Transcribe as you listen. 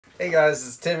Hey guys,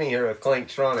 it's Timmy here with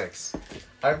Clanktronics.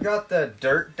 I've got the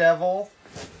Dirt Devil.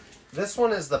 This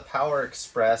one is the Power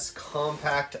Express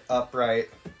compact upright,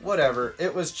 whatever.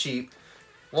 It was cheap.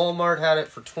 Walmart had it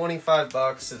for 25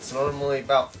 bucks. It's normally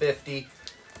about 50.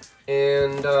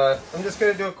 And I'm just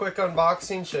going to do a quick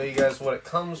unboxing, show you guys what it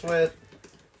comes with,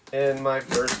 and my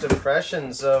first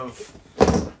impressions of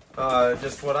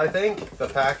just what I think, the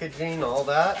packaging, all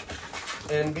that.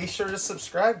 And be sure to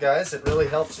subscribe, guys. It really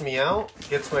helps me out,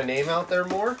 gets my name out there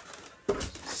more.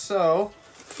 So,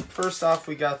 first off,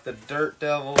 we got the Dirt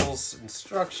Devil's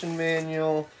instruction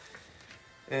manual,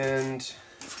 and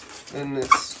then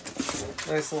this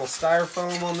nice little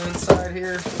styrofoam on the inside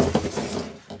here.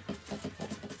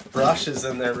 Brush is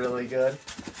in there really good.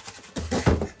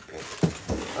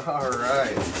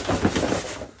 Alright.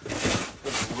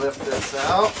 Let's lift this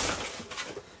out.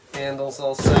 Handle's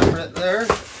all separate there.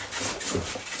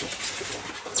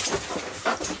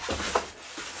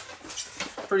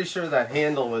 Pretty sure that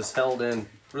handle was held in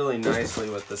really nicely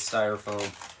with the styrofoam.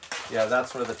 Yeah,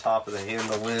 that's where the top of the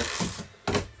handle went.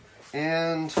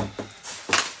 And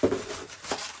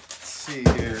let's see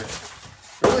here.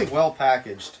 Really well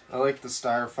packaged. I like the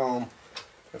styrofoam.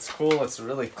 It's cool. It's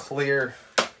really clear.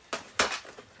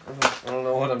 I don't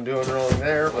know what I'm doing wrong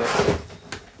there, but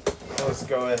let's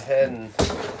go ahead and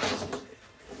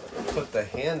put the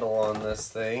handle on this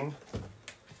thing.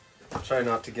 Try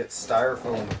not to get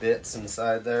styrofoam bits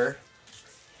inside there.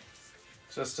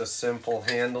 Just a simple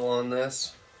handle on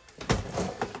this.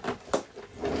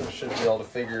 Should be able to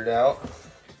figure it out.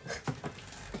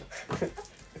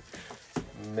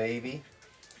 Maybe.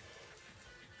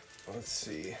 Let's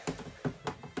see.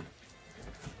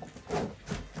 I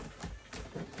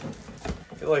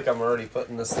feel like I'm already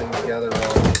putting this thing together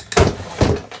wrong.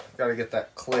 Gotta get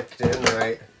that clicked in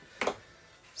right.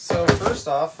 So first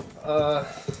off,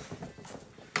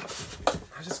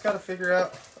 I just gotta figure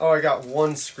out, oh, I got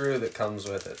one screw that comes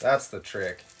with it. That's the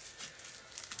trick.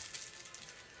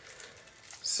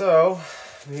 So,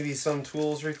 maybe some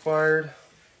tools required.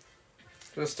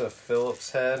 Just a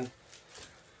Phillips head.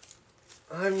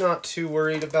 I'm not too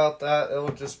worried about that. It'll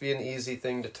just be an easy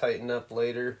thing to tighten up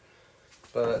later.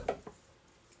 But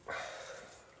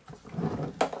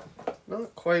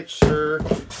not quite sure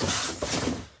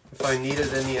if I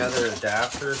needed any other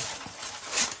adapter.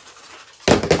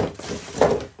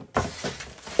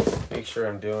 Make sure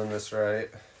I'm doing this right.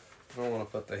 I don't want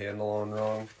to put the handle on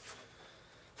wrong.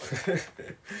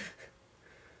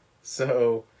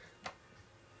 So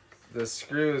the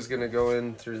screw is going to go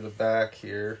in through the back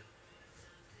here,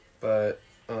 but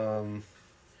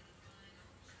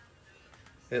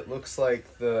it looks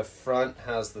like the front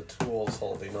has the tools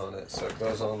holding on it, so it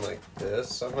goes on like this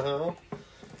somehow.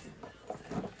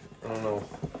 I don't know.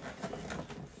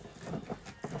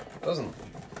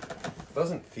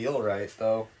 Doesn't feel right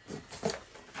though.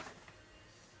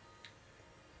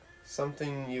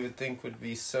 Something you would think would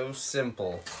be so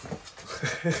simple.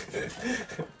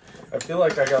 I feel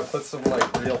like I gotta put some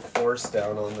like real force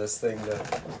down on this thing to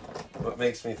what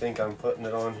makes me think I'm putting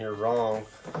it on here wrong.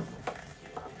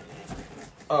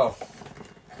 Oh.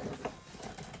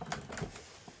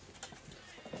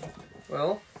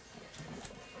 Well,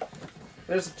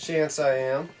 there's a chance I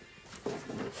am.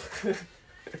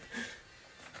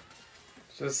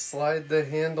 Just slide the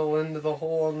handle into the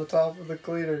hole on the top of the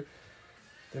cleaner.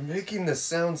 They're making this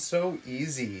sound so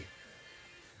easy.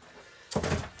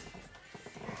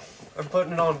 I'm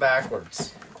putting it on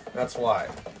backwards. That's why.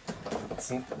 I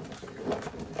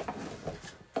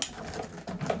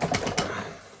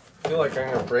feel like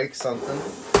I'm gonna break something.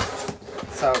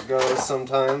 That's how it goes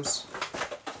sometimes.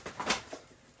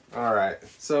 Alright,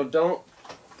 so don't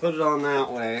put it on that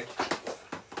way.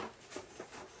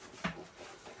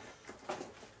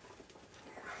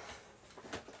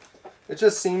 It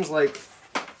just seems like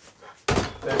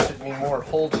there should be more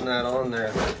holding that on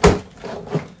there.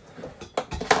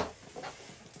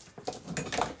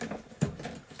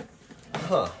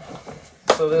 Huh.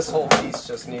 So this whole piece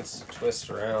just needs to twist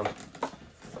around.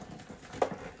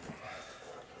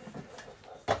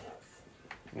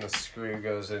 And the screw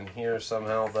goes in here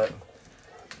somehow, but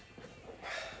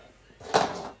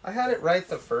I had it right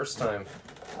the first time.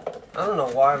 I don't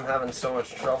know why I'm having so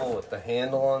much trouble with the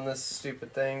handle on this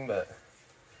stupid thing, but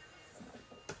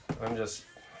I'm just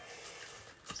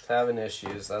having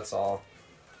issues, that's all.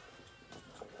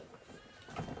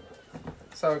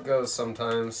 That's how it goes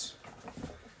sometimes.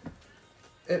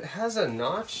 It has a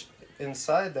notch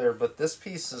inside there, but this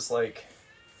piece is like,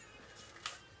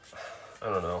 I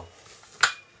don't know.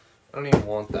 I don't even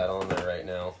want that on there right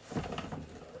now.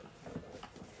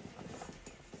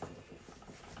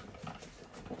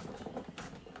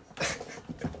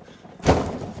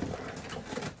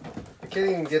 can't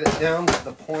even get it down to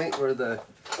the point where the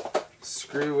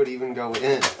screw would even go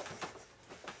in.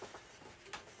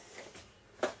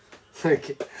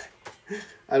 Like,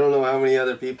 I don't know how many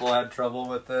other people had trouble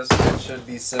with this. It should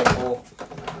be simple.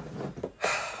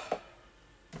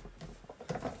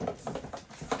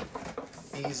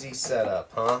 Easy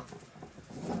setup, huh?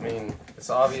 I mean, it's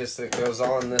obvious that it goes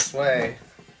on this way,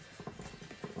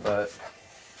 but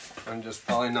I'm just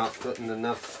probably not putting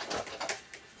enough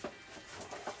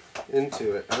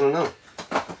into it. I don't know.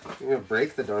 I'm gonna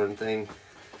break the darn thing.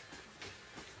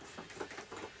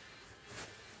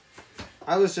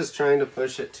 I was just trying to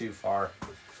push it too far.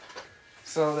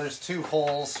 So there's 2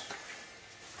 holes.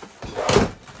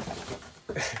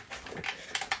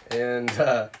 And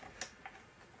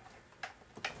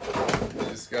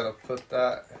just gotta put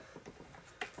that,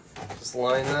 just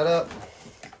line that up.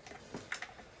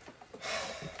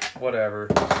 Whatever.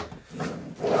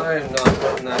 I am not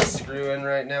putting that screw in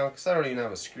right now because I don't even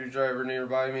have a screwdriver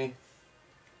nearby me.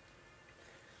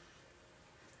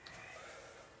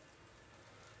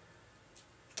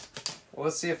 Well,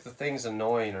 let's see if the thing's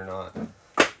annoying or not.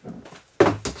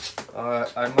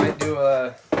 I might do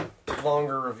a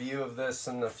longer review of this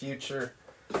in the future,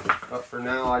 but for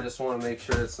now I just want to make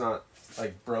sure it's not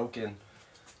like broken,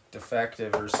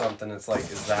 defective or something. It's like,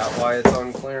 is that why it's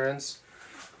on clearance?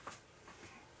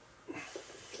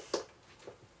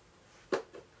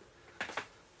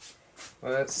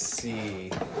 Let's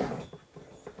see.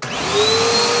 Nice.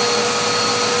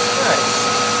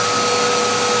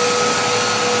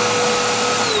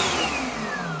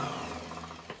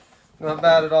 Not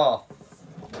bad at all.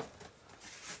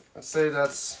 I'd say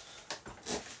that's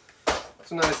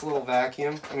a nice little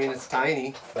vacuum. I mean, it's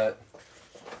tiny, but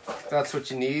if that's what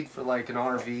you need for like an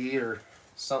RV or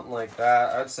something like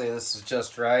that, I'd say this is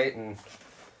just right and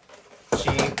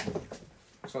cheap.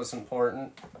 That's what's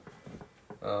important.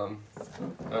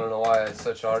 I don't know why I had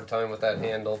such a hard time with that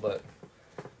handle, but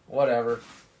whatever.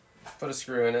 Put a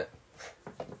screw in it.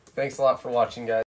 Thanks a lot for watching, guys.